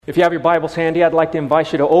If you have your Bibles handy, I'd like to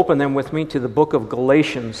invite you to open them with me to the book of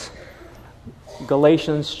Galatians.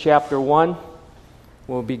 Galatians chapter 1.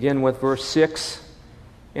 We'll begin with verse 6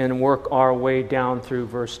 and work our way down through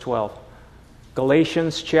verse 12.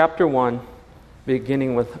 Galatians chapter 1,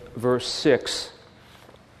 beginning with verse 6,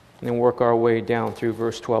 and work our way down through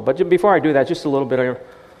verse 12. But before I do that, just a little bit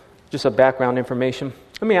of background information.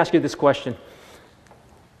 Let me ask you this question.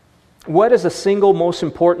 What is the single most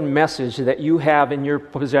important message that you have in your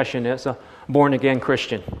possession as a born-again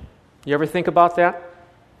Christian? You ever think about that?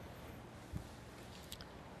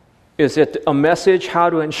 Is it a message how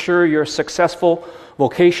to ensure your successful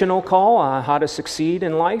vocational call, how to succeed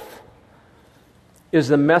in life? Is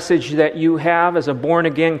the message that you have as a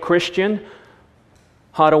born-again Christian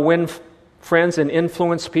how to win friends and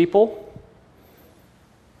influence people?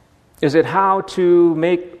 Is it how to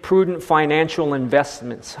make prudent financial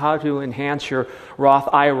investments, how to enhance your Roth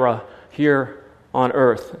IRA here on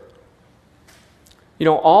earth? You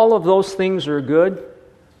know, all of those things are good,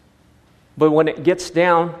 but when it gets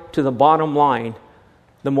down to the bottom line,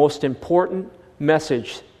 the most important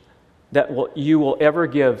message that you will ever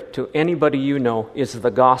give to anybody you know is the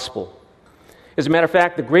gospel. As a matter of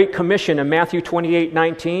fact, the Great Commission in Matthew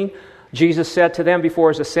 28:19, Jesus said to them before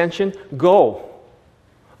his ascension,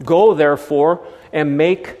 Go, therefore, and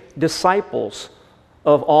make disciples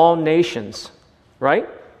of all nations, right?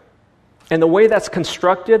 And the way that's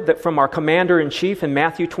constructed, that from our commander-in-chief in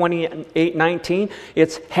Matthew 28:19,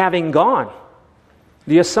 it's having gone.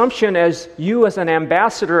 The assumption as you as an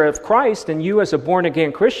ambassador of Christ and you as a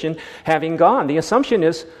born-again Christian having gone, the assumption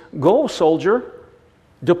is, go, soldier,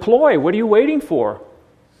 deploy. What are you waiting for?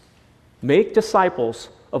 Make disciples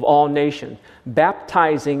of all nations,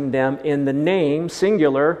 baptizing them in the name,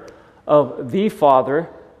 singular, of the Father,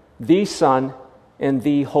 the Son, and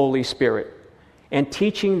the Holy Spirit, and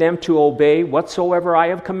teaching them to obey whatsoever I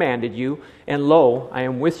have commanded you, and lo, I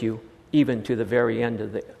am with you even to the very end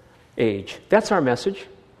of the age. That's our message.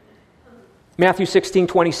 Matthew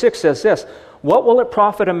 16:26 says this, what will it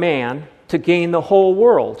profit a man to gain the whole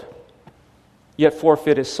world, yet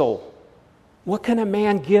forfeit his soul? What can a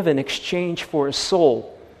man give in exchange for his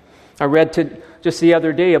soul? I read just the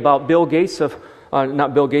other day about Bill Gates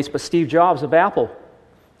not Bill Gates, but Steve Jobs of Apple.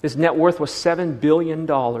 His net worth was $7 billion,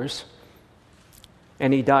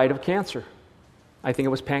 and he died of cancer. I think it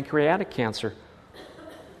was pancreatic cancer.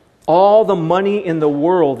 All the money in the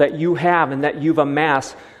world that you have and that you've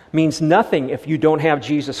amassed means nothing if you don't have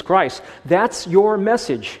Jesus Christ. That's your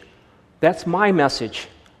message. That's my message,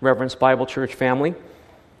 Reverence Bible Church family.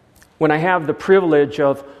 When I have the privilege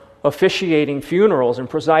of officiating funerals and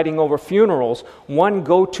presiding over funerals, one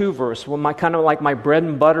go-to verse, kind of like my bread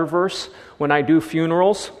and butter verse when I do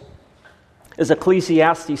funerals, is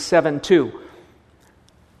Ecclesiastes 7:2.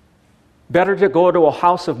 Better to go to a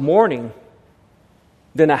house of mourning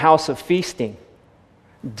than a house of feasting.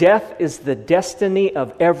 Death is the destiny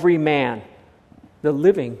of every man. The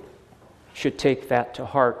living should take that to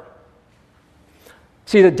heart.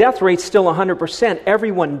 See, the death rate's still 100%.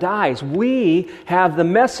 Everyone dies. We have the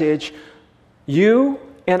message, you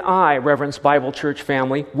and I, Reverence Bible Church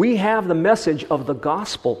family, we have the message of the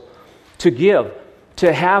gospel to give,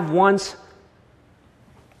 to have one's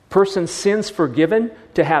person's sins forgiven,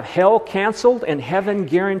 to have hell canceled and heaven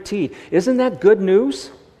guaranteed. Isn't that good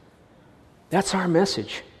news? That's our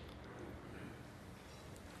message.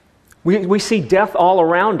 We see death all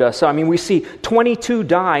around us. I mean, we see 22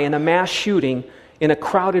 die in a mass shooting in a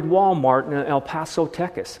crowded Walmart in El Paso,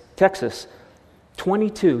 Texas.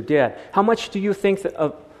 22 dead. How much do you think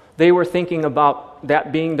that they were thinking about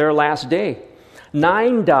that being their last day?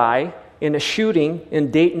 9 die in a shooting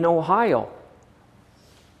in Dayton, Ohio.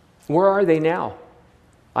 Where are they now?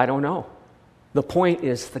 I don't know. The point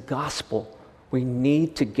is the gospel. We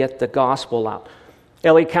need to get the gospel out.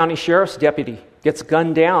 LA County Sheriff's deputy gets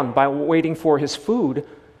gunned down by waiting for his food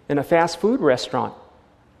in a fast food restaurant.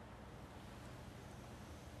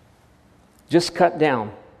 Just cut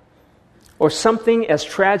down. Or something as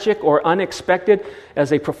tragic or unexpected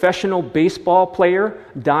as a professional baseball player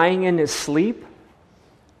dying in his sleep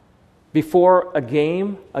before a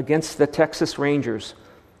game against the Texas Rangers.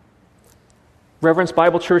 Reverence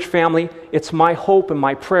Bible Church family, it's my hope and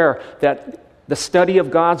my prayer that the study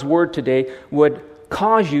of God's Word today would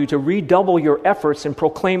cause you to redouble your efforts in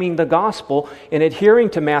proclaiming the gospel and adhering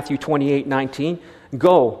to Matthew 28:19.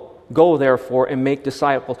 Go, therefore, and make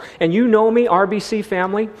disciples. And you know me, RBC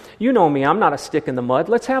family. You know me. I'm not a stick in the mud.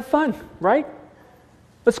 Let's have fun, right?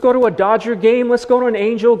 Let's go to a Dodger game. Let's go to an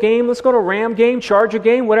Angel game. Let's go to a Ram game, Charger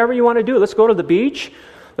game, whatever you want to do. Let's go to the beach.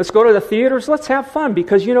 Let's go to the theaters. Let's have fun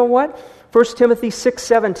because you know what? 1 Timothy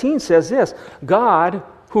 6:17 says this, God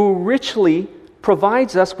who richly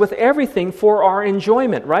provides us with everything for our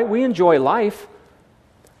enjoyment, right? We enjoy life,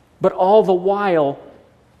 but all the while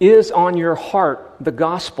is on your heart the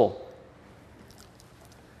gospel.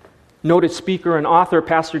 Noted speaker and author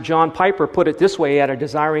Pastor John Piper put it this way at a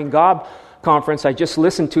Desiring God conference I just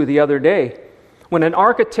listened to the other day. When an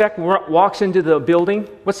architect walks into the building,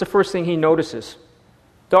 what's the first thing he notices?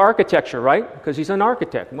 The architecture, right? Because he's an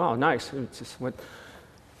architect. Wow, nice.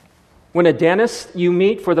 When a dentist you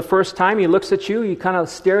meet for the first time, he looks at you, he kind of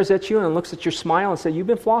stares at you and looks at your smile and says, "You've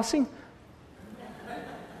been flossing?"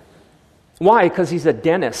 Why? Because he's a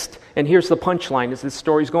dentist. And here's the punchline, as this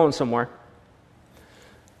story's going somewhere.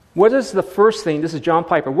 What is the first thing, this is John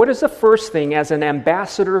Piper, what is the first thing as an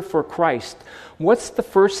ambassador for Christ? What's the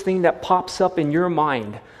first thing that pops up in your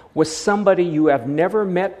mind with somebody you have never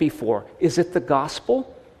met before? Is it the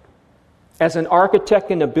gospel? As an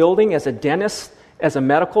architect in a building, as a dentist, as a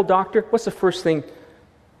medical doctor, what's the first thing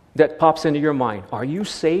that pops into your mind? Are you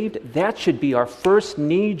saved? That should be our first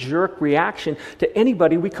knee-jerk reaction to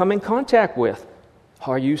anybody we come in contact with.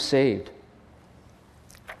 Are you saved?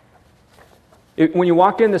 When you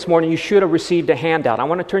walked in this morning, you should have received a handout. I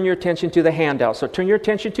want to turn your attention to the handout. So turn your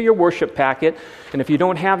attention to your worship packet. And if you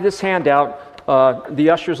don't have this handout, the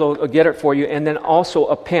ushers will get it for you. And then also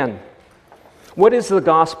a pen. What is the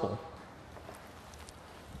gospel?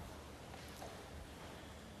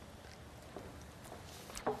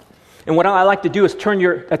 And what I like to do is turn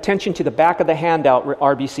your attention to the back of the handout,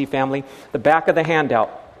 RBC family, the back of the handout.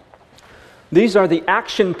 These are the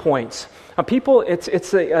action points. People,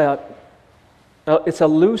 it's a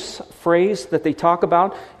loose phrase that they talk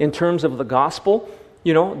about in terms of the gospel.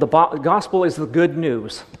 You know, the gospel is the good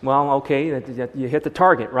news. Well, okay, you hit the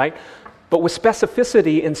target, right? But with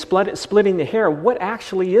specificity in splitting the hair, what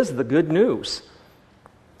actually is the good news?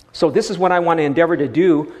 So this is what I want to endeavor to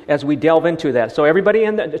do as we delve into that. So everybody,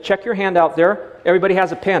 check your hand out there. Everybody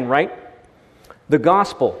has a pen, right? The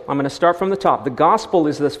gospel. I'm going to start from the top. The gospel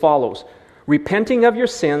is as follows. Repenting of your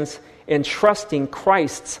sins and trusting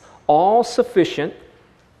Christ's all-sufficient,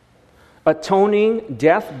 atoning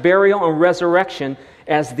death, burial, and resurrection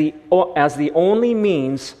as the only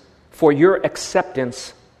means for your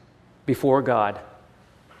acceptance before God.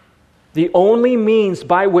 The only means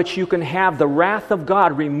by which you can have the wrath of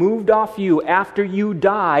God removed off you after you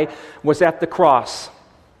die was at the cross.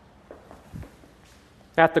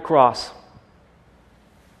 At the cross.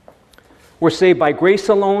 We're saved by grace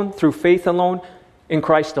alone, through faith alone, in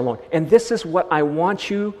Christ alone. And this is what I want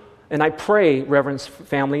you, and I pray, Reverend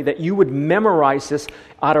family, that you would memorize this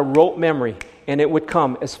out of rote memory, and it would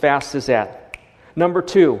come as fast as that. Number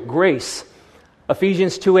 2, grace.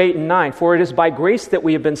 Ephesians 2:8 and 9. For it is by grace that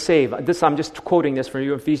we have been saved. I'm just quoting this for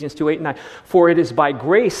you, Ephesians 2:8 and 9. For it is by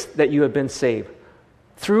grace that you have been saved,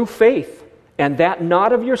 through faith, and that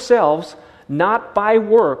not of yourselves, not by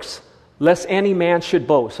works, lest any man should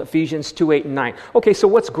boast. Ephesians 2:8 and 9. Okay, so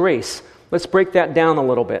what's grace? Let's break that down a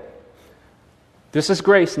little bit. This is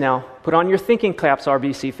grace now. Put on your thinking caps,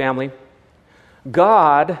 RBC family.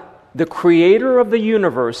 God, the creator of the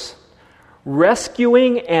universe,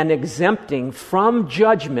 rescuing and exempting from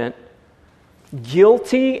judgment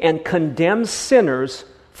guilty and condemned sinners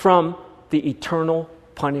from the eternal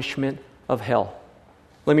punishment of hell.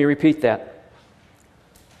 Let me repeat that.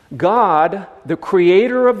 God, the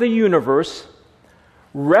creator of the universe,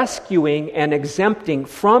 rescuing and exempting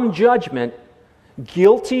from judgment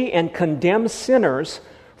guilty and condemned sinners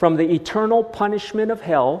from the eternal punishment of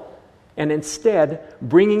hell, and instead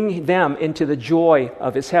bringing them into the joy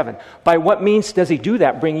of his heaven. By what means does he do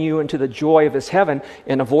that? Bringing you into the joy of his heaven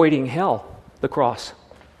and avoiding hell. The cross.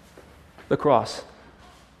 The cross.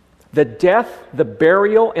 The death, the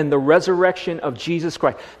burial, and the resurrection of Jesus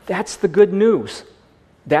Christ. That's the good news.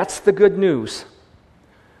 That's the good news.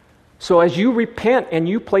 So as you repent and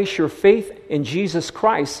you place your faith in Jesus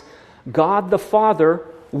Christ, God the Father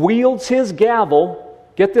wields his gavel.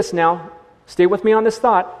 Get this now. Stay with me on this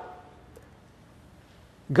thought.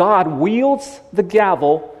 God wields the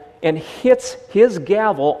gavel and hits his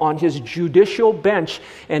gavel on his judicial bench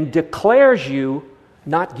and declares you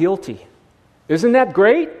not guilty. Isn't that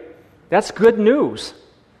great? That's good news.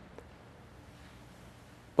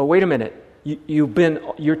 But wait a minute.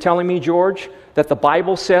 You're telling me, George, that the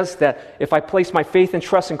Bible says that if I place my faith and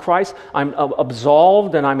trust in Christ, I'm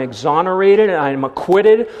absolved and I'm exonerated and I'm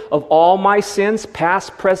acquitted of all my sins,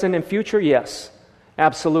 past, present, and future? Yes,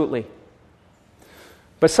 absolutely.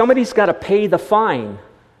 But somebody's got to pay the fine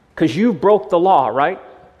because you broke the law, right?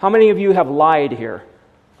 How many of you have lied here?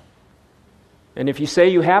 And if you say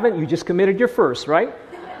you haven't, you just committed your first, right?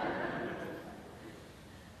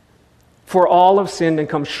 For all have sinned and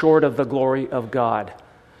come short of the glory of God.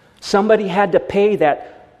 Somebody had to pay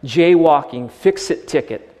that jaywalking fix-it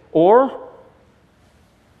ticket, or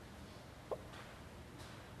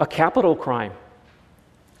a capital crime.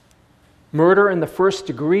 Murder in the first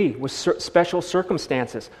degree with special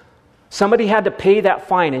circumstances. Somebody had to pay that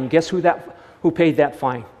fine, and guess who paid that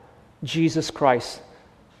fine? Jesus Christ.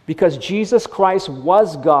 Because Jesus Christ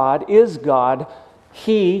was God, is God,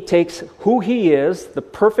 He takes who He is, the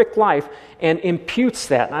perfect life, and imputes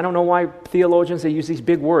that. And I don't know why theologians, they use these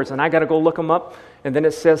big words, and I got to go look them up, and then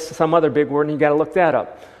it says some other big word, and you got to look that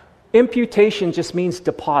up. Imputation just means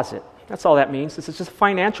deposit. That's all that means. This is just a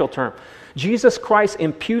financial term. Jesus Christ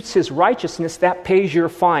imputes His righteousness, that pays your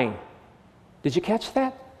fine. Did you catch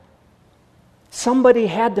that? Somebody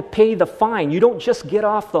had to pay the fine. You don't just get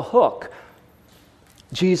off the hook.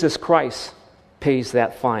 Jesus Christ pays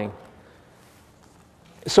that fine.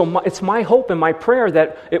 So it's my hope and my prayer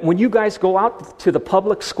that when you guys go out to the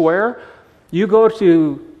public square, you go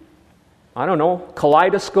to, I don't know,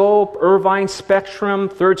 Kaleidoscope, Irvine Spectrum,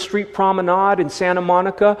 3rd Street Promenade in Santa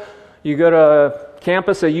Monica. You go to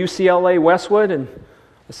campus at UCLA Westwood, and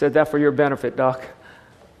I said that for your benefit, Doc.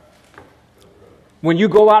 When you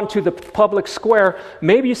go out into the public square,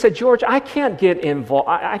 maybe you said, George, I can't get involved.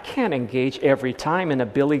 I can't engage every time in a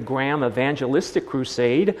Billy Graham evangelistic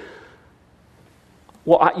crusade.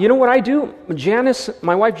 Well, you know what I do? Janice,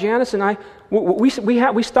 my wife Janice, and I,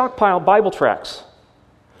 we stockpile Bible tracts.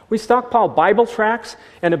 We stockpile Bible tracts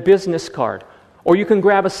and a business card. Or you can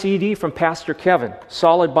grab a CD from Pastor Kevin,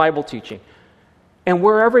 Solid Bible Teaching. And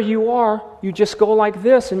wherever you are, you just go like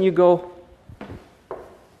this and you go,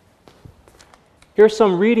 here's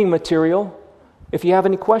some reading material. If you have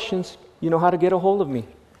any questions, you know how to get a hold of me.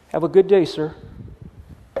 Have a good day, sir.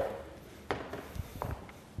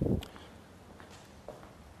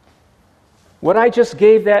 What I just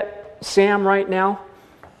gave that Sam right now,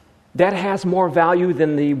 that has more value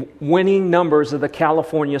than the winning numbers of the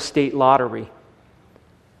California State Lottery.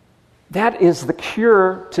 That is the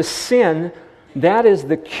cure to sin. That is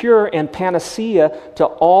the cure and panacea to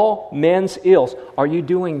all men's ills. Are you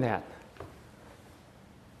doing that?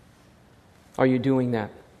 Are you doing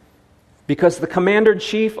that? Because the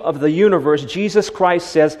commander-in-chief of the universe, Jesus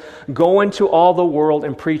Christ, says, go into all the world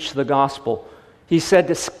and preach the gospel. He said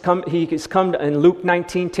he's come in Luke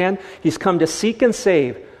 19:10, He's come to seek and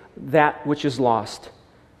save that which is lost.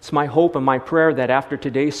 It's my hope and my prayer that after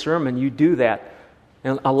today's sermon you do that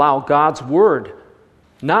and allow God's Word,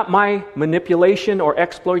 not my manipulation or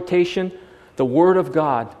exploitation, the Word of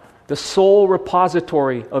God, the sole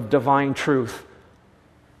repository of divine truth.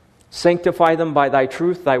 Sanctify them by Thy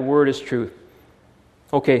truth, Thy Word is truth.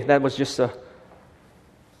 Okay, that was just a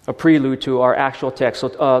prelude to our actual text.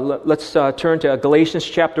 So let's turn to Galatians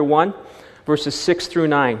chapter 1, verses 6 through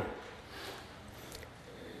 9.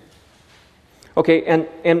 Okay,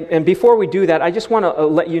 and before we do that, I just want to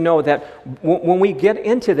let you know that when we get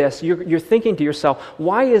into this, you're thinking to yourself,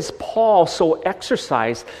 why is Paul so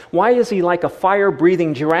exercised? Why is he like a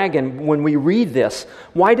fire-breathing dragon when we read this?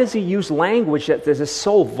 Why does he use language that is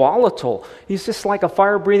so volatile? He's just like a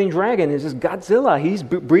fire-breathing dragon. He's just Godzilla. He's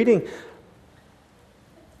breathing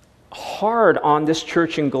hard on this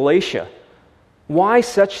church in Galatia. Why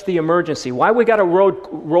such the emergency? Why we got to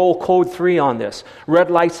roll code 3 on this? Red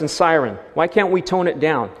lights and siren. Why can't we tone it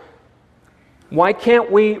down? Why can't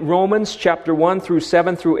we, Romans chapter 1 through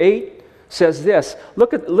 7 through 8 says this.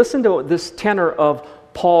 Listen to this tenor of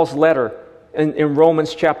Paul's letter in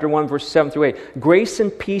Romans chapter 1 verse 7 through 8. Grace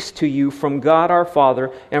and peace to you from God our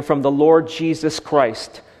Father and from the Lord Jesus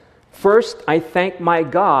Christ. First, I thank my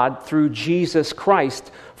God through Jesus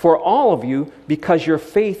Christ for all of you, because your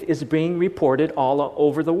faith is being reported all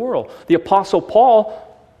over the world. The Apostle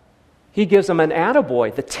Paul, he gives them an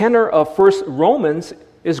attaboy. The tenor of 1 Romans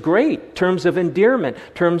is great. Terms of endearment,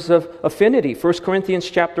 terms of affinity. 1 Corinthians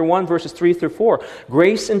chapter 1, verses 3 through 4.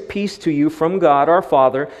 Grace and peace to you from God our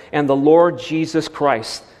Father and the Lord Jesus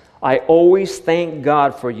Christ. I always thank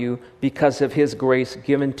God for you because of His grace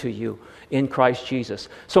given to you in Christ Jesus.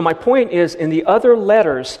 So my point is, in the other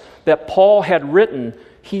letters that Paul had written,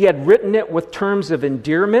 he had written it with terms of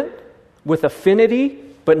endearment, with affinity,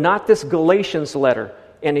 but not this Galatians letter.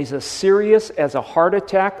 And he's as serious as a heart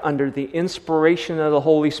attack under the inspiration of the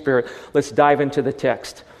Holy Spirit. Let's dive into the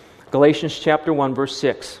text. Galatians chapter 1, verse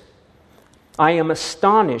 6. I am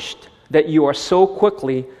astonished that you are so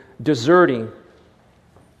quickly deserting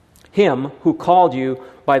Him who called you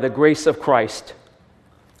by the grace of Christ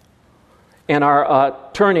and are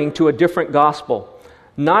turning to a different gospel.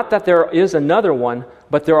 Not that there is another one,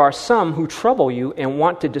 but there are some who trouble you and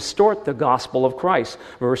want to distort the gospel of Christ.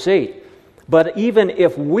 Verse 8. But even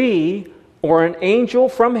if we or an angel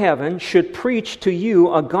from heaven should preach to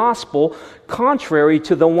you a gospel contrary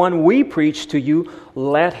to the one we preach to you,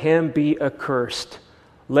 let him be accursed.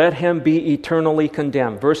 Let him be eternally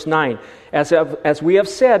condemned. Verse 9, as we have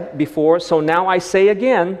said before, so now I say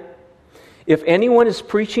again, if anyone is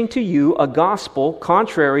preaching to you a gospel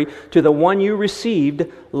contrary to the one you received,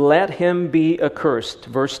 let him be accursed.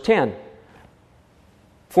 Verse 10,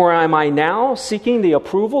 for am I now seeking the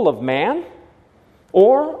approval of man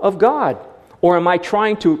or of God? Or am I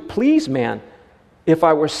trying to please man? If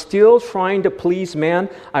I were still trying to please man,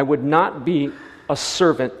 I would not be a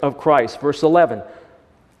servant of Christ. Verse 11,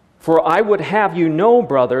 for I would have you know,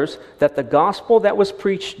 brothers, that the gospel that was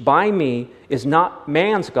preached by me is not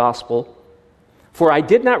man's gospel. For I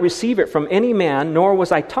did not receive it from any man, nor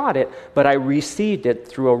was I taught it, but I received it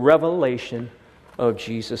through a revelation of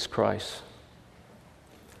Jesus Christ.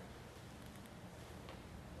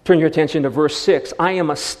 Turn your attention to verse 6. I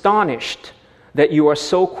am astonished that you are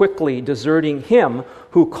so quickly deserting him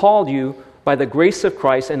who called you by the grace of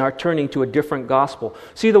Christ and are turning to a different gospel.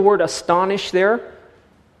 See the word astonished there?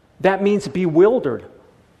 That means bewildered.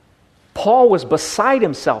 Paul was beside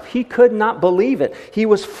himself. He could not believe it. He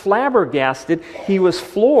was flabbergasted. He was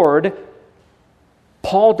floored.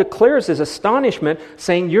 Paul declares his astonishment,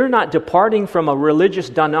 saying, you're not departing from a religious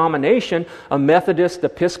denomination, a Methodist,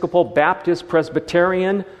 Episcopal, Baptist,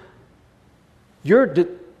 Presbyterian. You're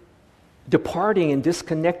departing and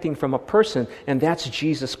disconnecting from a person, and that's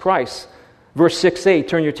Jesus Christ. Verse 6a,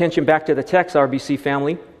 turn your attention back to the text, RBC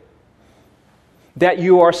family. That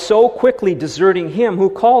you are so quickly deserting him who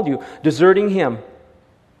called you. Deserting him.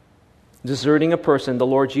 Deserting a person, the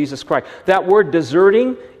Lord Jesus Christ. That word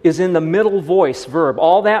deserting is in the middle voice verb.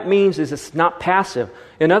 All that means is it's not passive.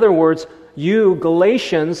 In other words, you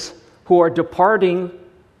Galatians who are departing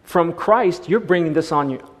from Christ, you're bringing this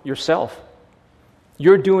on yourself.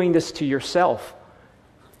 You're doing this to yourself.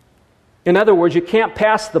 In other words, you can't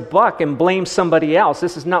pass the buck and blame somebody else.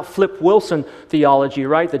 This is not Flip Wilson theology,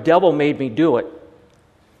 right? The devil made me do it.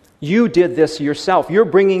 You did this yourself. You're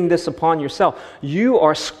bringing this upon yourself. You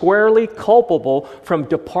are squarely culpable from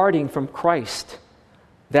departing from Christ.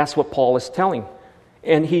 That's what Paul is telling.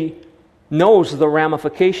 And he knows the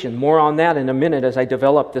ramification. More on that in a minute as I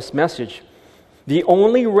develop this message. The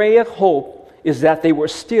only ray of hope is that they were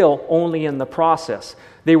still only in the process.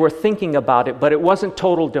 They were thinking about it, but it wasn't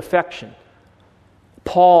total defection.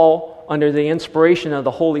 Paul, under the inspiration of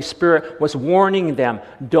the Holy Spirit, was warning them,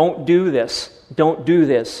 don't do this,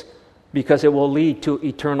 because it will lead to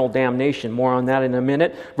eternal damnation. More on that in a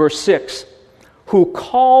minute. Verse 6, who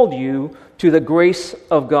called you to the grace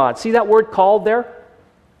of God. See that word called there?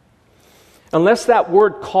 Unless that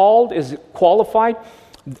word called is qualified,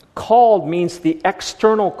 called means the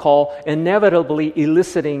external call, inevitably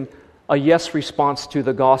eliciting a yes response to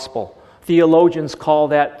the gospel. Theologians call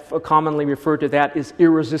that, commonly refer to that as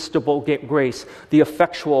irresistible grace, the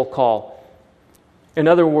effectual call. In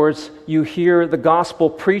other words, you hear the gospel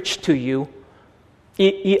preached to you,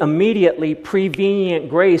 immediately, prevenient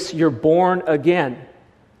grace, you're born again.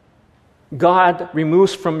 God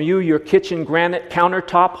removes from you your kitchen granite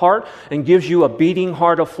countertop heart and gives you a beating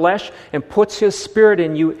heart of flesh and puts His Spirit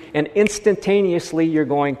in you, and instantaneously you're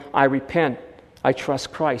going, I repent, I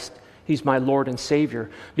trust Christ. He's my Lord and Savior.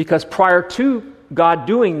 Because prior to God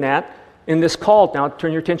doing that, in this call, now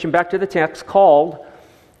turn your attention back to the text, called,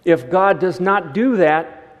 if God does not do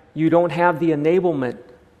that, you don't have the enablement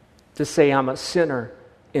to say, I'm a sinner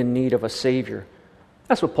in need of a Savior.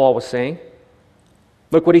 That's what Paul was saying.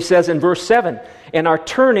 Look what he says in verse 7, and are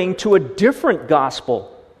turning to a different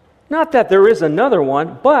gospel. Not that there is another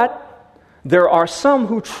one, but there are some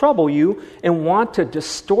who trouble you and want to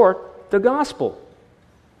distort the gospel.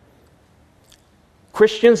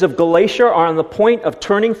 Christians of Galatia are on the point of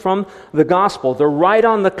turning from the gospel. They're right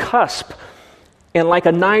on the cusp. And like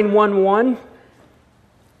a 911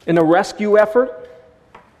 in a rescue effort,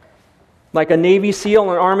 like a Navy SEAL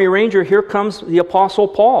and Army Ranger, here comes the Apostle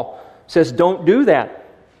Paul. Says, don't do that.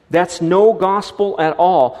 That's no gospel at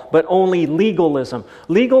all, but only legalism.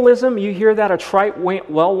 Legalism, you hear that, a trite,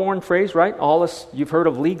 well-worn phrase, right? All this, you've heard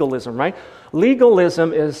of legalism, right?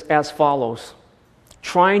 Legalism is as follows.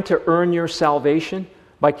 Trying to earn your salvation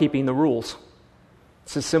by keeping the rules.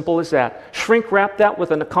 It's as simple as that. Shrink wrap that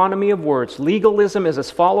with an economy of words. Legalism is as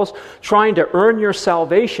follows. Trying to earn your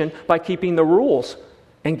salvation by keeping the rules.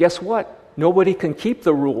 And guess what? Nobody can keep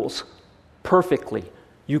the rules perfectly.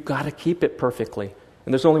 You've got to keep it perfectly.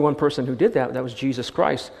 And there's only one person who did that. That was Jesus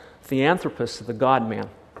Christ, the Anthropos, the God-man.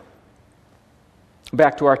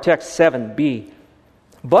 Back to our text, 7b.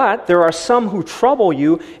 But there are some who trouble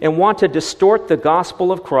you and want to distort the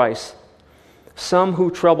gospel of Christ. Some who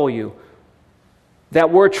trouble you.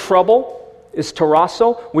 That word trouble is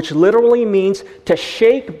tarasso, which literally means to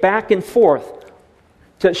shake back and forth.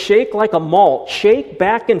 To shake like a malt, shake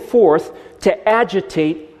back and forth, to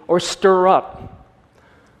agitate or stir up.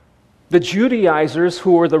 The Judaizers,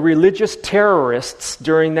 who were the religious terrorists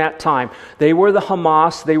during that time, they were the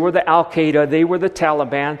Hamas, they were the Al-Qaeda, they were the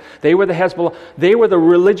Taliban, they were the Hezbollah, they were the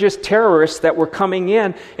religious terrorists that were coming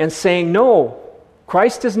in and saying, no,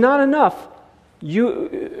 Christ is not enough.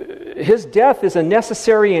 His death is a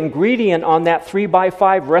necessary ingredient on that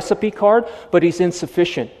 3x5 recipe card, but he's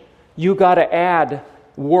insufficient. You got to add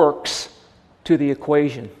works to the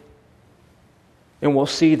equation. And we'll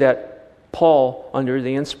see that Paul, under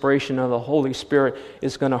the inspiration of the Holy Spirit,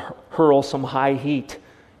 is going to hurl some high heat.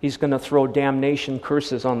 He's going to throw damnation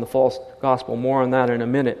curses on the false gospel. More on that in a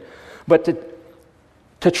minute. But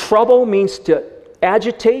to trouble means to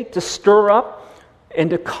agitate, to stir up, and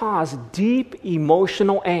to cause deep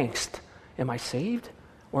emotional angst. Am I saved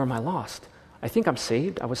or am I lost? I think I'm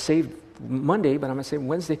saved. I was saved Monday, but I'm going to say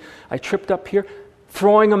Wednesday. I tripped up here.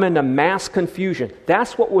 Throwing them into mass confusion.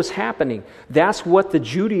 That's what was happening. That's what the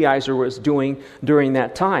Judaizer was doing during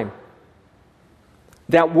that time.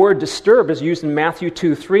 That word disturb is used in Matthew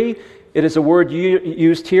 2:3. It is a word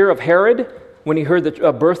used here of Herod when he heard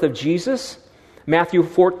the birth of Jesus. Matthew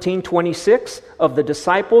 14:26 of the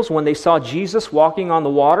disciples when they saw Jesus walking on the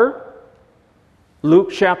water.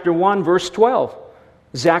 Luke chapter 1 verse 12.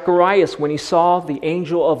 Zacharias when he saw the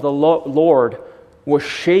angel of the Lord was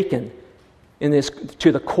shaken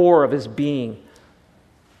to the core of his being.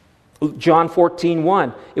 John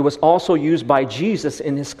 14:1, it was also used by Jesus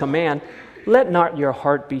in his command, let not your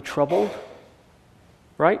heart be troubled.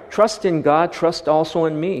 Right? Trust in God, trust also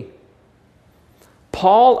in me.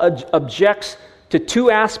 Paul objects to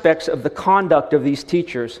two aspects of the conduct of these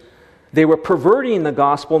teachers. They were perverting the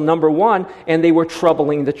gospel, number one, and they were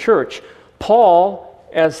troubling the church. Paul,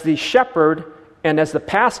 as the shepherd and as the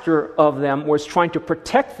pastor of them, was trying to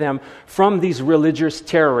protect them from these religious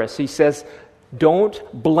terrorists. He says, don't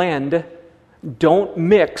blend, don't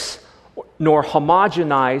mix, nor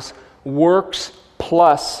homogenize works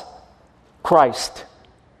plus Christ.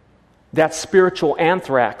 That's spiritual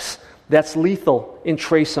anthrax. That's lethal in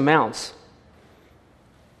trace amounts.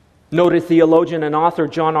 Noted theologian and author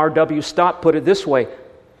John R.W. Stott put it this way,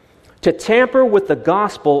 to tamper with the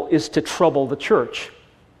gospel is to trouble the church.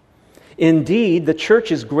 Indeed, the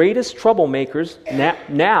church's greatest troublemakers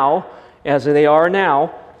now, as they are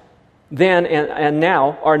now, then and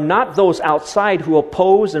now, are not those outside who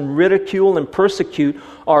oppose and ridicule and persecute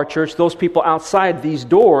our church, those people outside these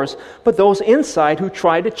doors, but those inside who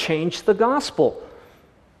try to change the gospel.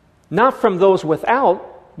 Not from those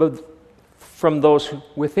without, but from those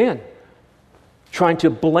within. Trying to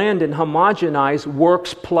blend and homogenize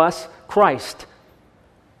works plus Christ.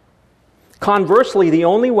 Conversely, the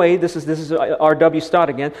only way, this is R.W. Stott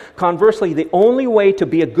again, conversely, the only way to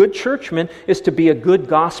be a good churchman is to be a good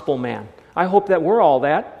gospel man. I hope that we're all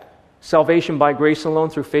that. Salvation by grace alone,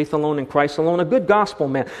 through faith alone, in Christ alone, a good gospel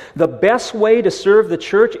man. The best way to serve the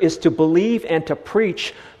church is to believe and to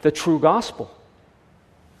preach the true gospel.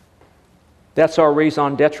 That's our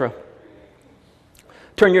raison d'etre.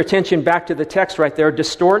 Turn your attention back to the text right there.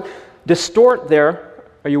 Distort there,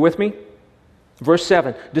 are you with me? Verse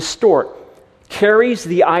 7, distort carries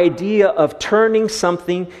the idea of turning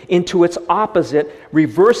something into its opposite,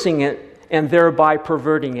 reversing it, and thereby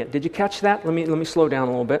perverting it. Did you catch that? Let me slow down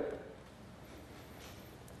a little bit.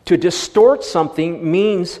 To distort something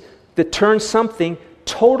means to turn something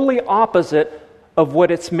totally opposite of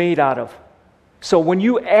what it's made out of. So when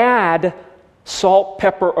you add salt,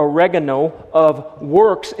 pepper, oregano of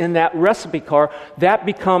works in that recipe card, that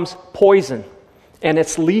becomes poison, and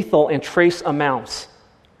it's lethal in trace amounts.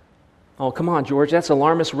 Oh, come on, George, that's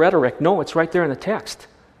alarmist rhetoric. No, it's right there in the text.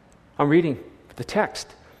 I'm reading the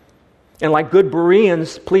text. And like good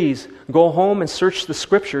Bereans, please go home and search the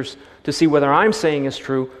scriptures to see whether I'm saying is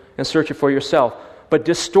true and search it for yourself. But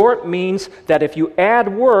distort means that if you add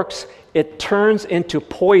works, it turns into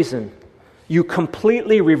poison. You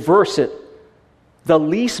completely reverse it. The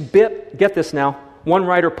least bit, get this now, one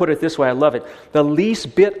writer put it this way, I love it. The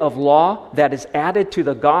least bit of law that is added to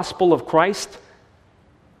the gospel of Christ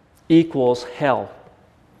equals hell.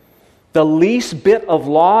 The least bit of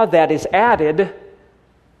law that is added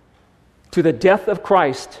to the death of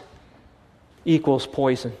Christ equals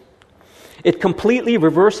poison. It completely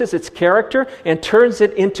reverses its character and turns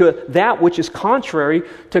it into that which is contrary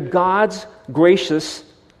to God's gracious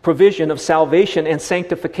provision of salvation and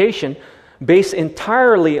sanctification, based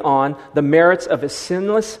entirely on the merits of His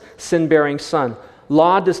sinless, sin-bearing Son.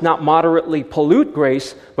 Law does not moderately pollute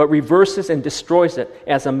grace, but reverses and destroys it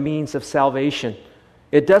as a means of salvation.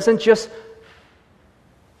 It doesn't just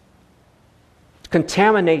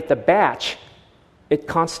contaminate the batch. It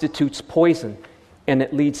constitutes poison, and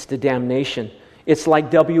it leads to damnation. It's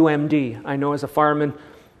like WMD. I know as a fireman,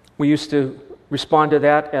 we used to respond to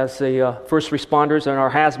that as the first responders on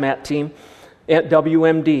our hazmat team at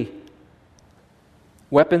WMD.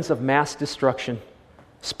 Weapons of mass destruction,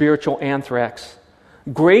 spiritual anthrax.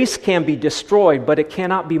 Grace can be destroyed, but it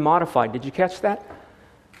cannot be modified. Did you catch that?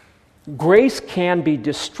 Grace can be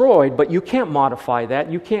destroyed, but you can't modify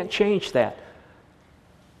that. You can't change that.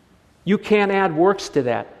 You can't add works to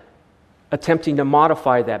that, attempting to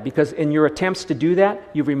modify that, because in your attempts to do that,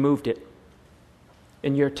 you've removed it.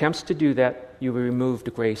 In your attempts to do that, you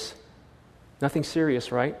removed grace. Nothing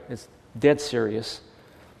serious, right? It's dead serious.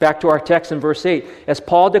 Back to our text in verse 8. As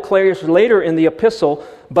Paul declares later in the epistle,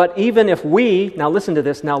 but even if we, now listen to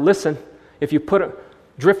this, now listen, if you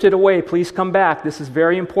drifted away, please come back. This is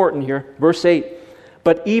very important here. Verse 8.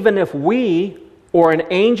 But even if we, or an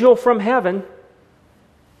angel from heaven,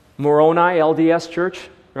 Moroni, LDS Church,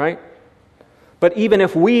 right? But even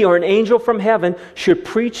if we or an angel from heaven should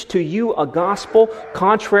preach to you a gospel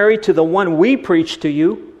contrary to the one we preach to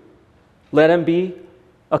you, let him be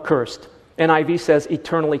accursed. NIV says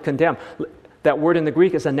eternally condemned. That word in the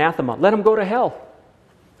Greek is anathema. Let him go to hell.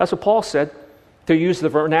 That's what Paul said. To use the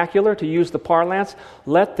vernacular, to use the parlance,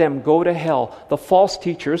 let them go to hell. The false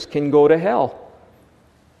teachers can go to hell.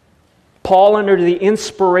 Paul, under the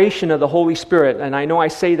inspiration of the Holy Spirit, and I know I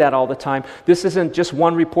say that all the time, this isn't just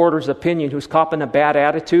one reporter's opinion who's copping a bad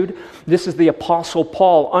attitude. This is the Apostle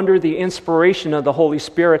Paul, under the inspiration of the Holy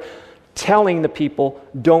Spirit, telling the people,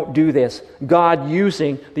 don't do this. God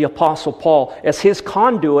using the Apostle Paul as his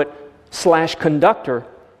conduit/conductor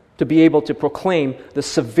to be able to proclaim the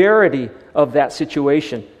severity of that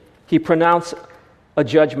situation. He pronounced a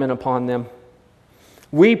judgment upon them.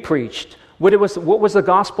 We preached. What was the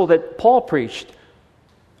gospel that Paul preached?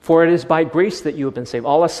 For it is by grace that you have been saved.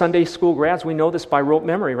 All us Sunday school grads, we know this by rote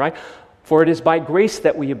memory, right? For it is by grace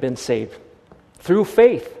that we have been saved. Through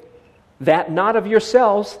faith. That not of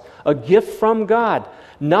yourselves, a gift from God.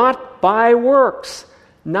 Not by works.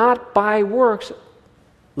 Not by works,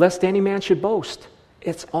 lest any man should boast.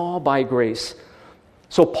 It's all by grace.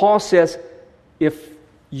 So Paul says, if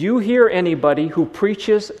you hear anybody who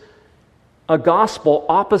preaches a gospel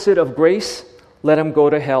opposite of grace, let him go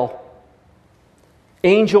to hell.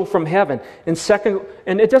 Angel from heaven.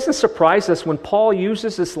 And it doesn't surprise us when Paul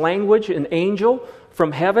uses this language, an angel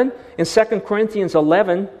from heaven. In 2 Corinthians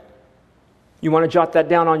 11, you want to jot that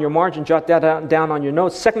down on your margin, jot that down on your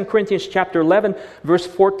notes. 2 Corinthians chapter 11, verse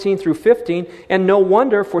 14 through 15. And no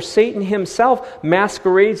wonder, for Satan himself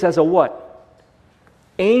masquerades as a what?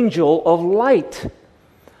 Angel of light.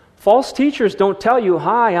 False teachers don't tell you,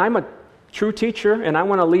 hi, I'm a true teacher and I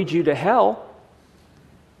want to lead you to hell.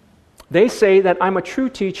 They say that I'm a true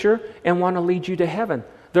teacher and want to lead you to heaven.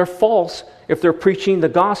 They're false if they're preaching the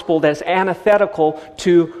gospel that's antithetical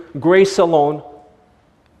to grace alone,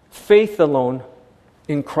 faith alone,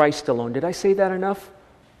 in Christ alone. Did I say that enough?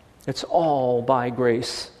 It's all by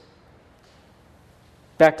grace.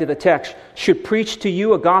 Back to the text. Should preach to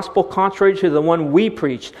you a gospel contrary to the one we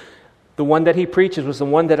preached. The one that he preaches was the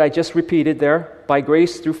one that I just repeated there, by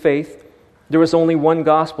grace through faith. There was only one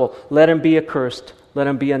gospel. Let him be accursed. Let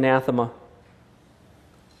him be anathema.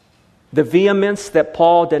 The vehemence that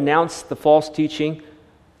Paul denounced the false teaching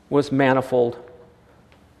was manifold.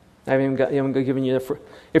 I haven't given you the...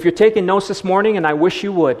 If you're taking notes this morning, and I wish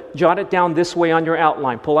you would, jot it down this way on your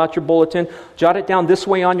outline. Pull out your bulletin. Jot it down this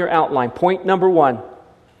way on your outline. Point number 1.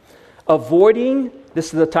 Avoiding, this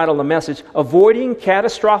is the title of the message, avoiding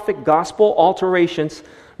catastrophic gospel alterations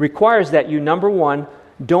requires that you, number 1,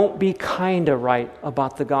 don't be kinda right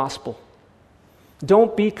about the gospel.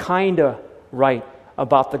 Don't be kinda right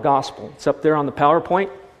about the gospel. It's up there on the PowerPoint.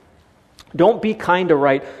 Don't be kinda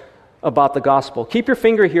right about the gospel. Keep your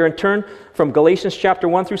finger here and turn from Galatians chapter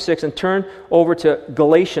 1 through 6 and turn over to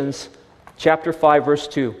Galatians chapter 5 verse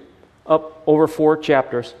 2. Up over 4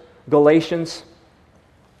 chapters. Galatians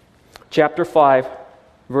chapter 5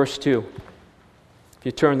 verse 2. If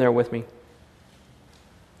you turn there with me.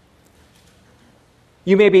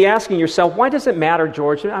 You may be asking yourself, why does it matter,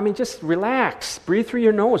 George? I mean, just relax. Breathe through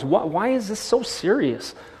your nose. Why is this so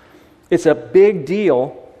serious? It's a big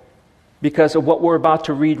deal because of what we're about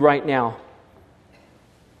to read right now.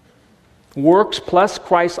 Works plus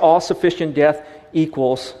Christ's all-sufficient death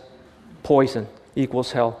equals poison,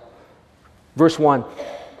 equals hell. Verse 1.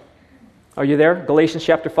 Are you there? Galatians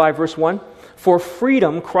chapter 5, verse 1. For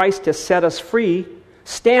freedom Christ has set us free.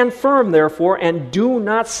 Stand firm, therefore, and do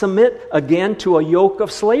not submit again to a yoke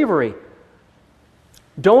of slavery.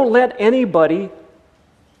 Don't let anybody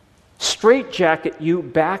straitjacket you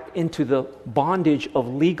back into the bondage of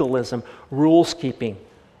legalism, rules keeping.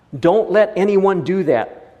 Don't let anyone do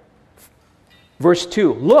that. Verse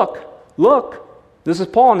 2, look, this is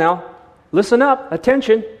Paul now. Listen up,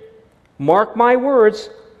 attention. Mark my words.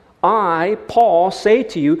 I, Paul, say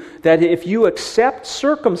to you that if you accept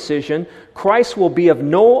circumcision, Christ will be of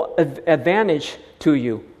no advantage to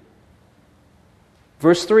you.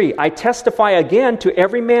 Verse 3, I testify again to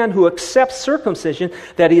every man who accepts circumcision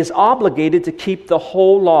that he is obligated to keep the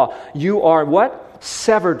whole law. You are what?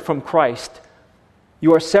 Severed from Christ.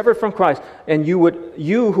 You are severed from Christ. And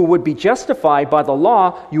you who would be justified by the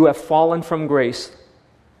law, you have fallen from grace.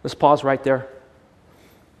 Let's pause right there.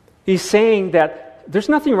 He's saying that there's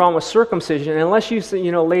nothing wrong with circumcision, unless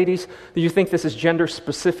ladies, you think this is gender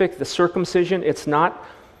specific, the circumcision, it's not.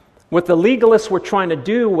 What the legalists were trying to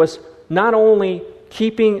do was not only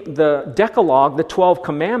keeping the Decalogue, the 12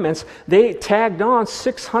 commandments, they tagged on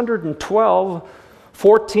 612,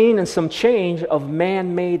 14 and some change of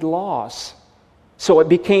man-made laws. So it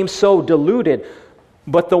became so diluted.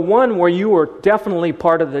 But the one where you were definitely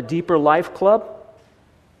part of the Deeper Life Club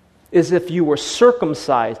is if you were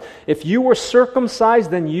circumcised. If you were circumcised,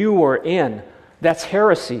 then you were in. That's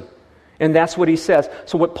heresy. And that's what he says.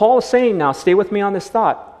 So what Paul is saying now, stay with me on this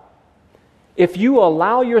thought. If you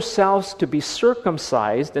allow yourselves to be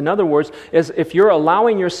circumcised, in other words, if you're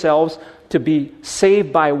allowing yourselves to be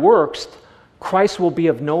saved by works, Christ will be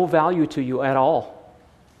of no value to you at all.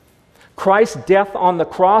 Christ's death on the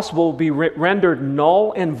cross will be rendered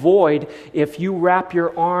null and void if you wrap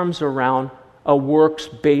your arms around a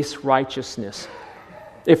works-based righteousness.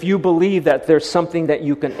 If you believe that there's something that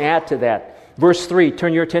you can add to that. Verse 3,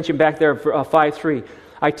 turn your attention back there, 5:3.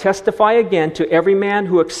 I testify again to every man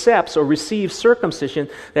who accepts or receives circumcision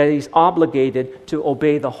that he's obligated to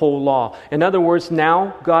obey the whole law. In other words,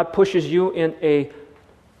 now God pushes you in a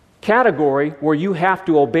category where you have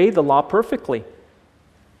to obey the law perfectly.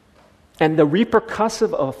 And the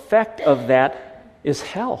repercussive effect of that is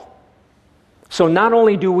hell. So not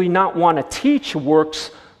only do we not want to teach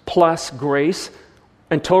works plus grace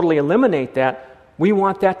and totally eliminate that, we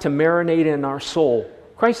want that to marinate in our soul.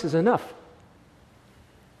 Christ is enough.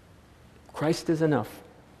 Christ is enough.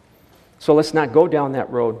 So let's not go down that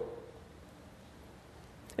road.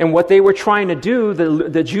 And what they were trying to do,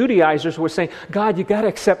 the Judaizers were saying, God, you got to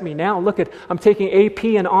accept me now. Look, I'm taking AP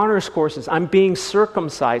and honors courses. I'm being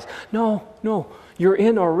circumcised. No, you're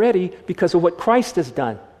in already because of what Christ has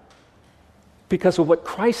done. Because of what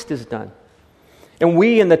Christ has done. And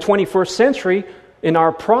we in the 21st century, in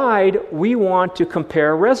our pride, we want to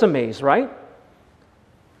compare resumes, right?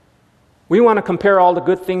 We want to compare all the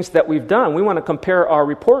good things that we've done. We want to compare our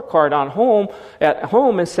report card at home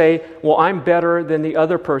and say, well, I'm better than the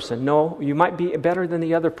other person. No, you might be better than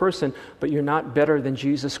the other person, but you're not better than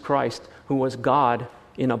Jesus Christ, who was God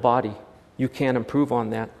in a body. You can't improve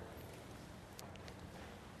on that.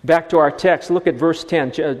 Back to our text, look at verse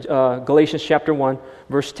 10, Galatians chapter 1,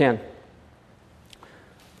 verse 10.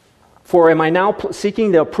 For am I now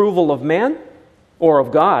seeking the approval of man or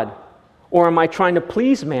of God? Or am I trying to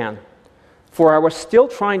please man? For I was still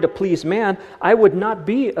trying to please man, I would not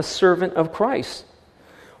be a servant of Christ.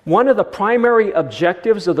 One of the primary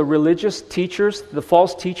objectives of the religious teachers, the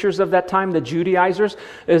false teachers of that time, the Judaizers,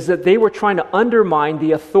 is that they were trying to undermine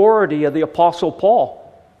the authority of the Apostle Paul.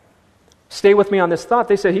 Stay with me on this thought.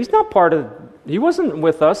 They said, he wasn't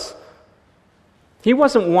with us. He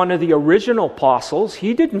wasn't one of the original apostles.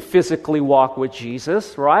 He didn't physically walk with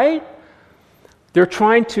Jesus, right? They're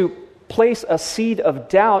trying to place a seed of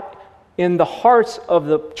doubt in the hearts of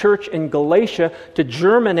the church in Galatia to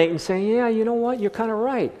germinate and say, yeah, you know what? You're kind of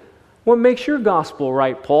right. What makes your gospel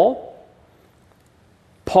right, Paul?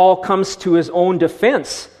 Paul comes to his own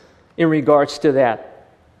defense in regards to that.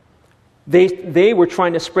 They were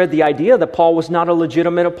trying to spread the idea that Paul was not a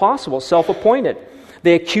legitimate apostle, self-appointed.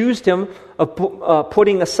 They accused him of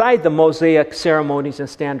putting aside the Mosaic ceremonies and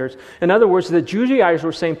standards. In other words, the Judaizers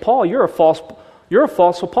were saying, Paul, you're a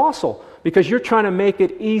false apostle because you're trying to make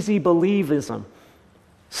it easy believism.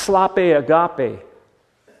 Slope agape.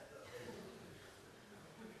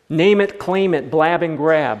 Name it, claim it, blab and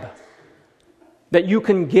grab. That you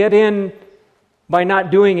can get in by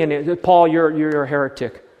not doing it. Paul, you're a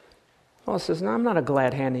heretic. Paul says, no, I'm not a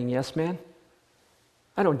glad-handing yes man.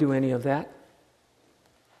 I don't do any of that.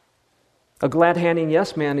 A glad-handing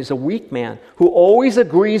yes man is a weak man who always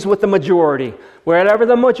agrees with the majority. Whatever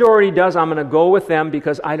the majority does, I'm going to go with them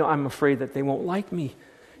because I'm afraid that they won't like me.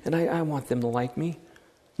 And I want them to like me.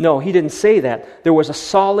 No, he didn't say that. There was a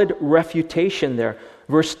solid refutation there.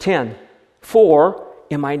 Verse 10, for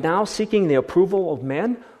am I now seeking the approval of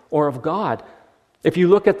men or of God? If you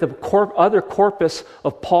look at the other corpus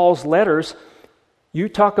of Paul's letters, you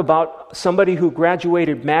talk about somebody who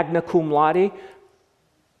graduated magna cum laude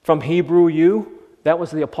from Hebrew U. That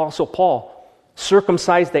was the Apostle Paul.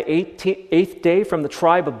 Circumcised the eighth day from the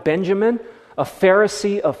tribe of Benjamin, a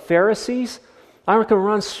Pharisee of Pharisees. I can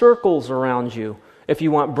run circles around you if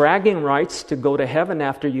you want bragging rights to go to heaven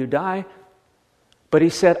after you die. But he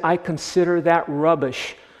said, I consider that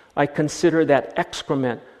rubbish. I consider that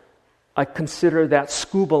excrement. I consider that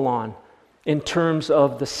scubalon in terms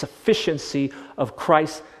of the sufficiency of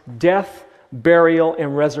Christ's death, burial,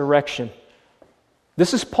 and resurrection.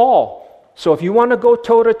 This is Paul. So if you want to go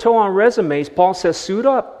toe-to-toe on resumes, Paul says, suit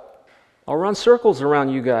up. I'll run circles around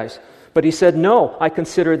you guys. But he said, no, I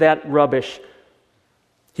consider that rubbish.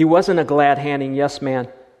 He wasn't a glad-handing yes man.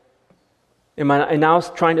 Am I now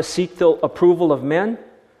trying to seek the approval of men?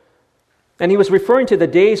 And he was referring to the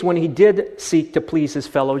days when he did seek to please his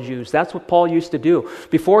fellow Jews. That's what Paul used to do.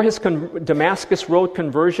 Before his Damascus Road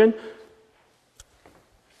conversion,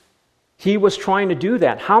 he was trying to do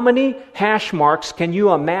that. How many hash marks can you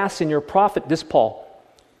amass in your prophet? This Paul.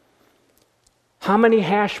 How many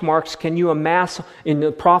hash marks can you amass in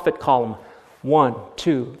the prophet column? 1,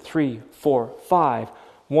 2, 3, 4, 5.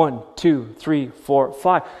 1, 2, 3, 4,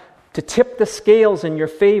 5. To tip the scales in your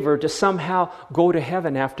favor to somehow go to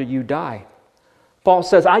heaven after you die. Paul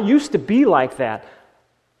says, I used to be like that.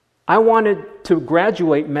 I wanted to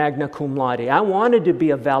graduate magna cum laude. I wanted to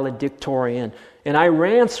be a valedictorian. And I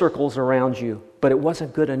ran circles around you. But it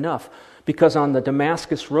wasn't good enough. Because on the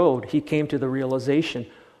Damascus Road, he came to the realization,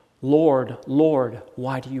 Lord, Lord,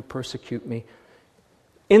 why do you persecute me?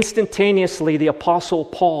 Instantaneously, the Apostle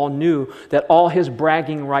Paul knew that all his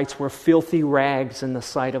bragging rights were filthy rags in the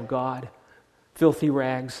sight of God. Filthy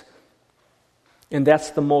rags. And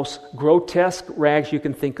that's the most grotesque rags you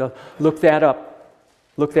can think of. Look that up.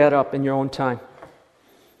 Look that up in your own time.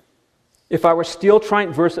 If I were still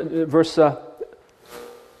trying, the verse that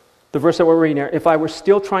we're reading here, if I were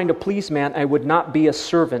still trying to please man, I would not be a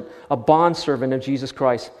servant, a bondservant of Jesus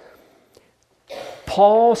Christ.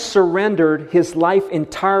 Paul surrendered his life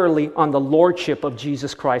entirely on the lordship of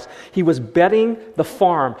Jesus Christ. He was betting the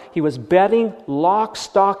farm. He was betting lock,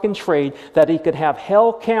 stock, and trade that he could have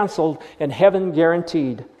hell canceled and heaven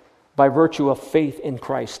guaranteed by virtue of faith in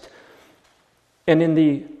Christ. And in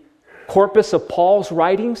the corpus of Paul's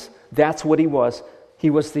writings, that's what he was. He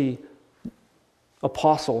was the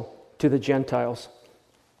apostle to the Gentiles.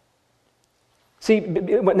 See,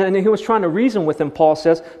 and he was trying to reason with them, Paul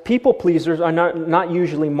says, people pleasers are not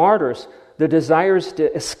usually martyrs. Their desires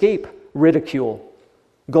to escape ridicule.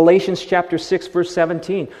 Galatians chapter 6, verse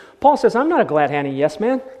 17. Paul says, I'm not a glad-handing yes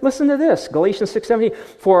man. Listen to this, Galatians 6, 17.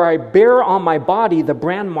 For I bear on my body the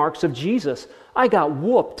brand marks of Jesus. I got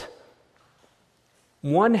whooped.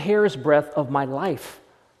 1 hair's breadth of my life.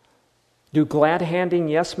 Do glad-handing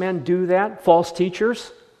yes men do that? False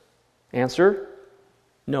teachers? Answer,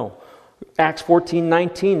 no. Acts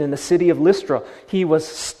 14:19, in the city of Lystra, he was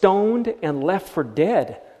stoned and left for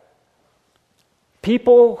dead.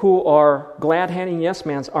 People who are glad-handing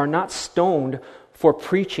yes-mans are not stoned for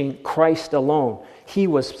preaching Christ alone. He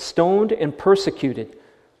was stoned and persecuted.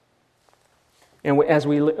 And as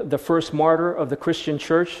the first martyr of the Christian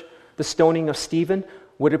church, the stoning of Stephen,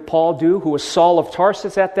 what did Paul do, who was Saul of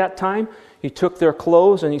Tarsus at that time? He took their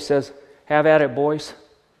clothes and he says, have at it, boys.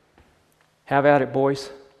 Have at it,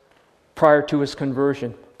 boys. Prior to his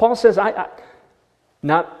conversion. Paul says,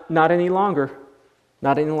 not any longer.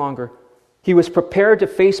 Not any longer. He was prepared to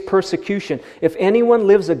face persecution. If anyone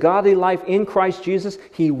lives a godly life in Christ Jesus,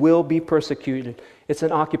 he will be persecuted. It's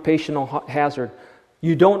an occupational hazard.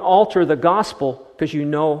 You don't alter the gospel because you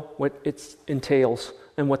know what it entails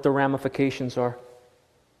and what the ramifications are.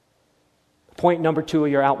 Point number 2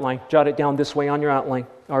 of your outline. Jot it down this way on your outline,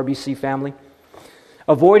 RBC family.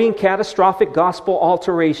 Avoiding catastrophic gospel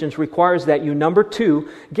alterations requires that you, number 2,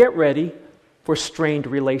 get ready for strained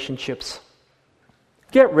relationships.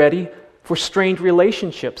 Get ready for strained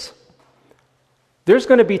relationships. There's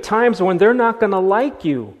going to be times when they're not going to like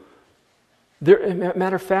you.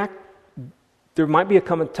 Matter of fact, there might be a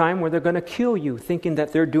time where they're going to kill you, thinking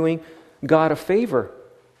that they're doing God a favor.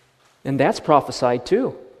 And that's prophesied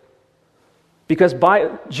too. Because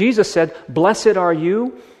Jesus said, blessed are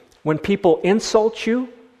you when people insult you,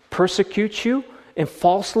 persecute you, and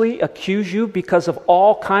falsely accuse you because of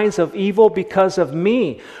all kinds of evil because of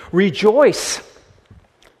me. Rejoice.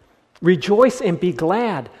 Rejoice and be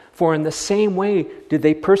glad, for in the same way did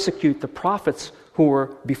they persecute the prophets who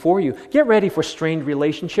were before you. Get ready for strained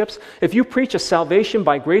relationships. If you preach a salvation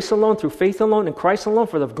by grace alone, through faith alone, in Christ alone,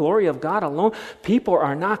 for the glory of God alone, people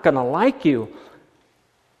are not going to like you.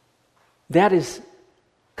 That is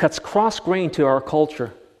cuts cross-grain to our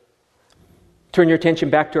culture. Turn your attention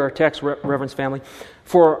back to our text, Reverend's family.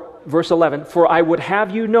 For verse 11, "For I would have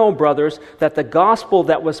you know, brothers, that the gospel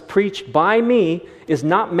that was preached by me is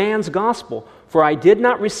not man's gospel. For I did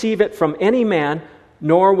not receive it from any man,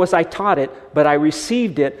 nor was I taught it, but I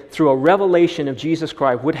received it through a revelation of Jesus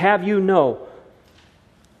Christ." Would have you know.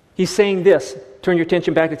 He's saying this. Turn your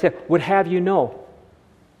attention back to the text. Would have you know.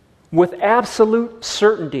 With absolute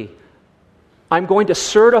certainty, I'm going to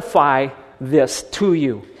certify this to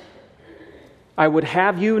you. I would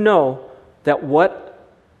have you know that what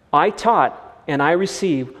I taught and I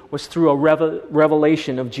received was through a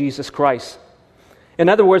revelation of Jesus Christ. In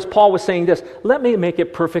other words, Paul was saying this, let me make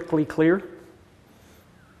it perfectly clear.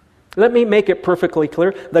 Let me make it perfectly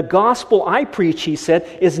clear. The gospel I preach, he said,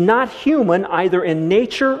 is not human either in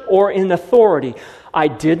nature or in authority. I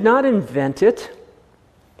did not invent it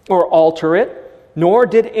or alter it, nor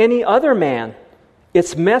did any other man.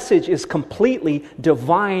 Its message is completely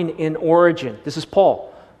divine in origin. This is Paul.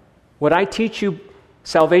 What I teach you,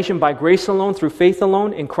 salvation by grace alone, through faith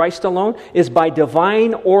alone, in Christ alone, is by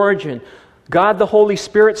divine origin. God the Holy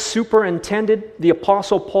Spirit superintended the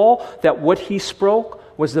Apostle Paul that what he spoke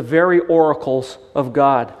was the very oracles of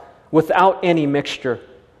God, without any mixture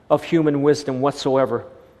of human wisdom whatsoever.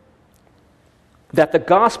 That the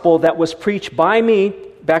gospel that was preached by me,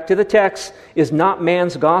 back to the text, is not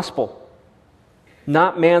man's gospel.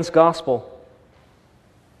 Not man's gospel.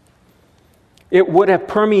 It would have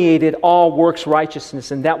permeated all works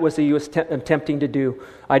righteousness, and that was what he was attempting to do.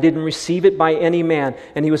 I didn't receive it by any man.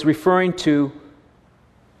 And he was referring to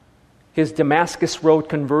his Damascus Road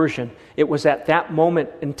conversion. It was at that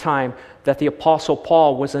moment in time that the Apostle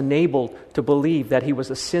Paul was enabled to believe that he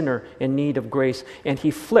was a sinner in need of grace. And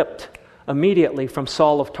he flipped immediately from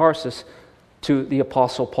Saul of Tarsus to the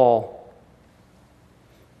Apostle Paul.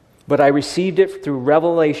 But I received it through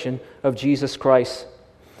revelation of Jesus Christ.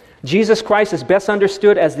 Jesus Christ is best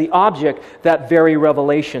understood as the object, that very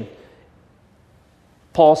revelation.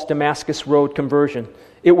 Paul's Damascus Road conversion.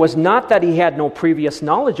 It was not that he had no previous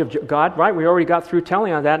knowledge of God, right? We already got through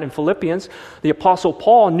telling on that in Philippians. The Apostle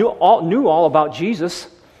Paul knew all about Jesus.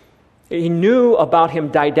 He knew about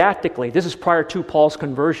him didactically. This is prior to Paul's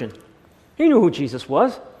conversion. He knew who Jesus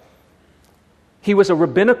was. He was a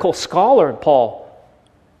rabbinical scholar, Paul.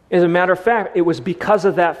 As a matter of fact, it was because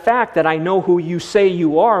of that fact that I know who you say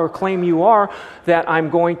you are or claim you are that I'm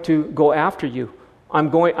going to go after you.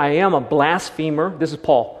 I am a blasphemer. This is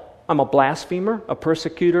Paul. I'm a blasphemer, a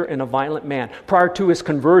persecutor, and a violent man. Prior to his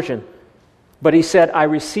conversion. But he said, I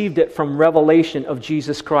received it from revelation of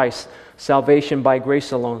Jesus Christ. Salvation by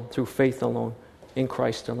grace alone, through faith alone, in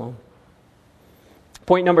Christ alone.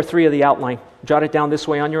 Point number 3 of the outline. Jot it down this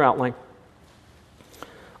way on your outline.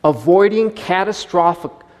 Avoiding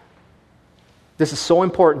catastrophic. This is so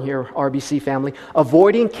important here, RBC family.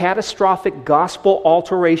 Avoiding catastrophic gospel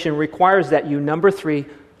alteration requires that you, number 3,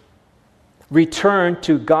 return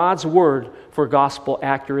to God's word for gospel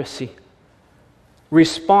accuracy.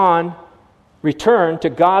 Return to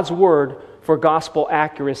God's word for gospel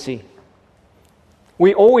accuracy.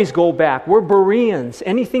 We always go back. We're Bereans.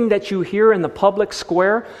 Anything that you hear in the public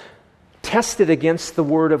square, test it against the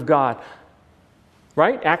word of God.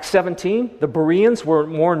 Right? Acts 17, the Bereans were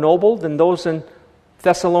more noble than those in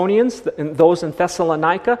Thessalonians, and those in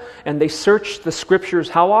Thessalonica, and they searched the scriptures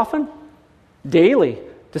how often? Daily,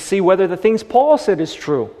 to see whether the things Paul said is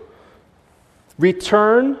true.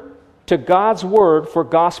 Return to God's word for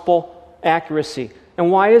gospel accuracy. And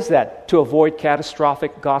why is that? To avoid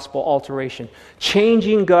catastrophic gospel alteration.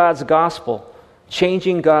 Changing God's gospel.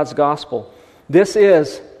 Changing God's gospel. This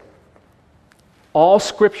is, all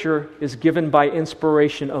Scripture is given by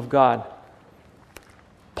inspiration of God.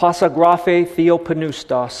 Passagraphe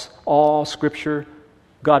theopneustos. All Scripture,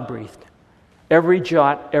 God-breathed. Every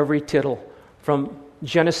jot, every tittle. From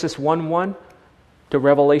Genesis 1:1 to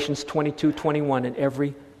Revelations 22:21 and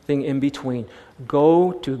everything in between.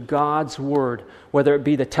 Go to God's Word. Whether it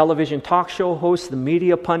be the television talk show hosts, the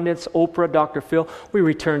media pundits, Oprah, Dr. Phil, we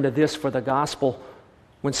return to this for the gospel.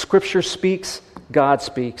 When Scripture speaks, God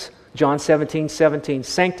speaks. John 17:17,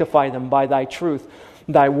 sanctify them by thy truth.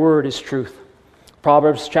 Thy word is truth.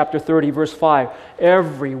 Proverbs chapter 30, verse 5,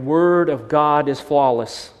 every word of God is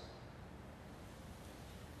flawless.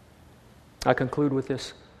 I conclude with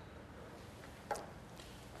this.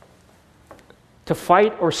 To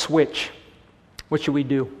fight or switch, what should we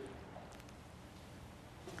do?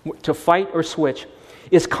 To fight or switch.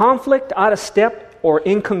 Is conflict out of step or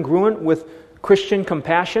incongruent with Christian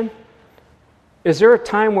compassion? Is there a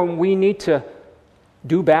time when we need to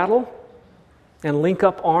do battle and link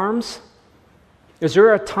up arms Is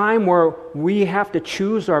there a time where we have to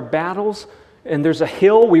choose our battles and there's a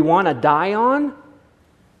hill we want to die on?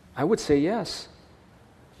 I would say yes.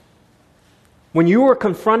 When you were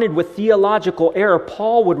confronted with theological error,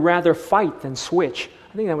 Paul would rather fight than switch.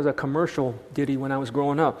 I think that was a commercial ditty when I was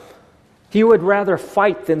growing up. He would rather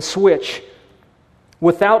fight than switch.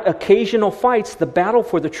 Without occasional fights, the battle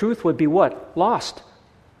for the truth would be what? Lost.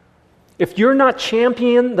 If you're not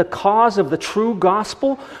championing the cause of the true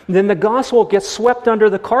gospel, then the gospel gets swept under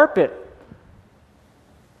the carpet.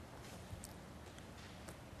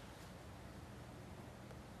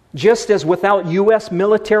 Just as without U.S.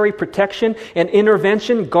 military protection and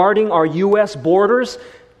intervention guarding our U.S. borders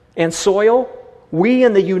and soil, we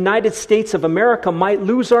in the United States of America might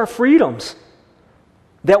lose our freedoms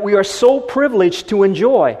that we are so privileged to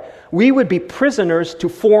enjoy. We would be prisoners to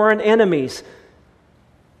foreign enemies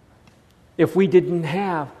if we didn't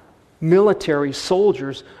have military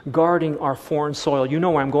soldiers guarding our foreign soil. You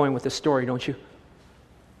know where I'm going with this story, don't you?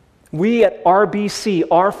 We at RBC,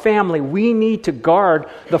 our family, we need to guard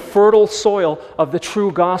the fertile soil of the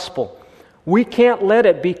true gospel. We can't let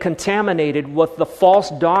it be contaminated with the false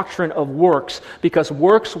doctrine of works, because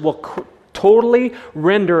works will totally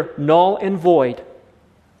render null and void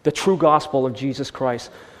the true gospel of Jesus Christ.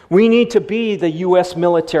 We need to be the U.S.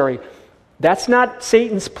 military. That's not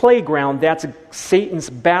Satan's playground, that's Satan's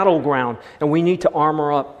battleground, and we need to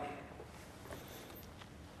armor up.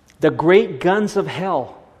 The great guns of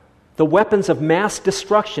hell, the weapons of mass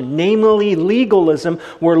destruction, namely legalism,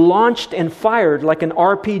 were launched and fired like an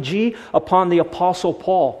RPG upon the Apostle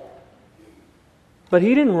Paul. But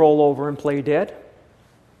he didn't roll over and play dead.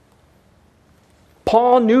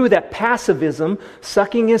 Paul knew that passivism,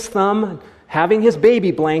 sucking his thumb, having his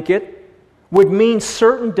baby blanket, would mean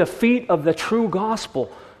certain defeat of the true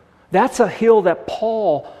gospel. That's a hill that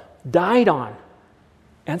Paul died on.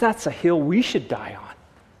 And that's a hill we should die on.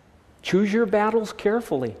 Choose your battles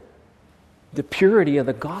carefully. The purity of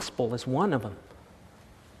the gospel is one of them.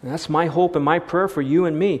 And that's my hope and my prayer for you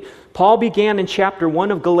and me. Paul began in chapter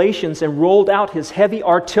 1 of Galatians and rolled out his heavy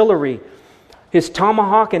artillery, his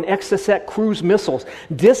Tomahawk and Exocet cruise missiles,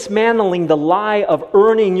 dismantling the lie of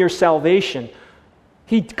earning your salvation.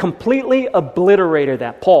 He completely obliterated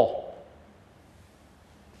that, Paul,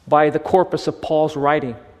 by the corpus of Paul's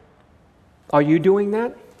writing. Are you doing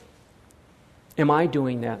that? Am I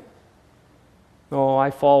doing that? Oh,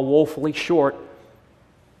 I fall woefully short.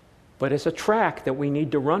 But it's a track that we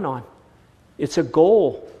need to run on. It's a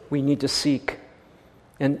goal we need to seek,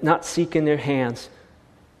 and not seek in their hands.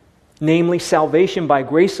 Namely, salvation by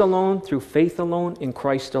grace alone, through faith alone, in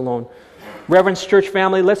Christ alone. Reverence Church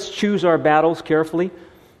family, let's choose our battles carefully.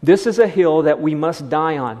 This is a hill that we must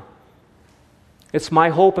die on. It's my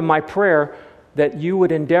hope and my prayer that you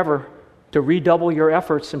would endeavor to redouble your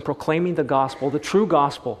efforts in proclaiming the gospel, the true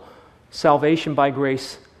gospel, salvation by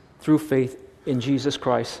grace through faith in Jesus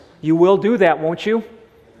Christ. You will do that, won't you?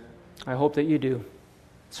 I hope that you do.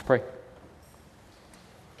 Let's pray.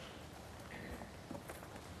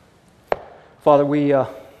 Father, we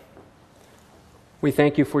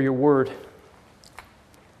thank you for your word.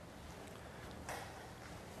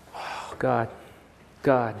 Oh, God.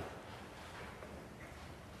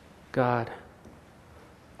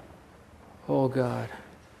 Oh, God.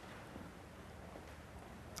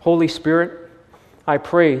 Holy Spirit, I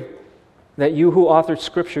pray that you who authored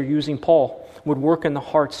Scripture using Paul would work in the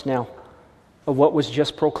hearts now of what was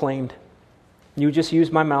just proclaimed. You just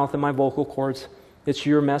used my mouth and my vocal cords. It's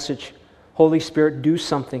your message. Holy Spirit, do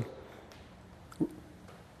something.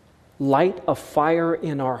 Light a fire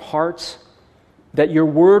in our hearts, that your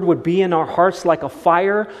word would be in our hearts like a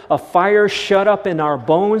fire shut up in our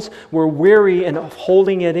bones. We're weary of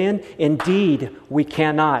holding it in. Indeed, we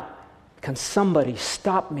cannot. Can somebody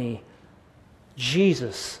stop me?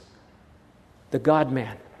 Jesus, the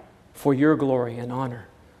God-man, for your glory and honor.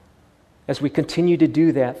 As we continue to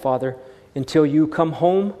do that, Father, until you come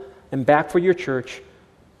home and back for your church,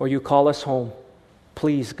 or you call us home,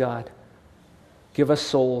 please, God, give us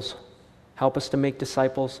souls. Help us to make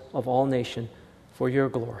disciples of all nations for your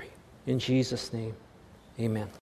glory. In Jesus' name, amen.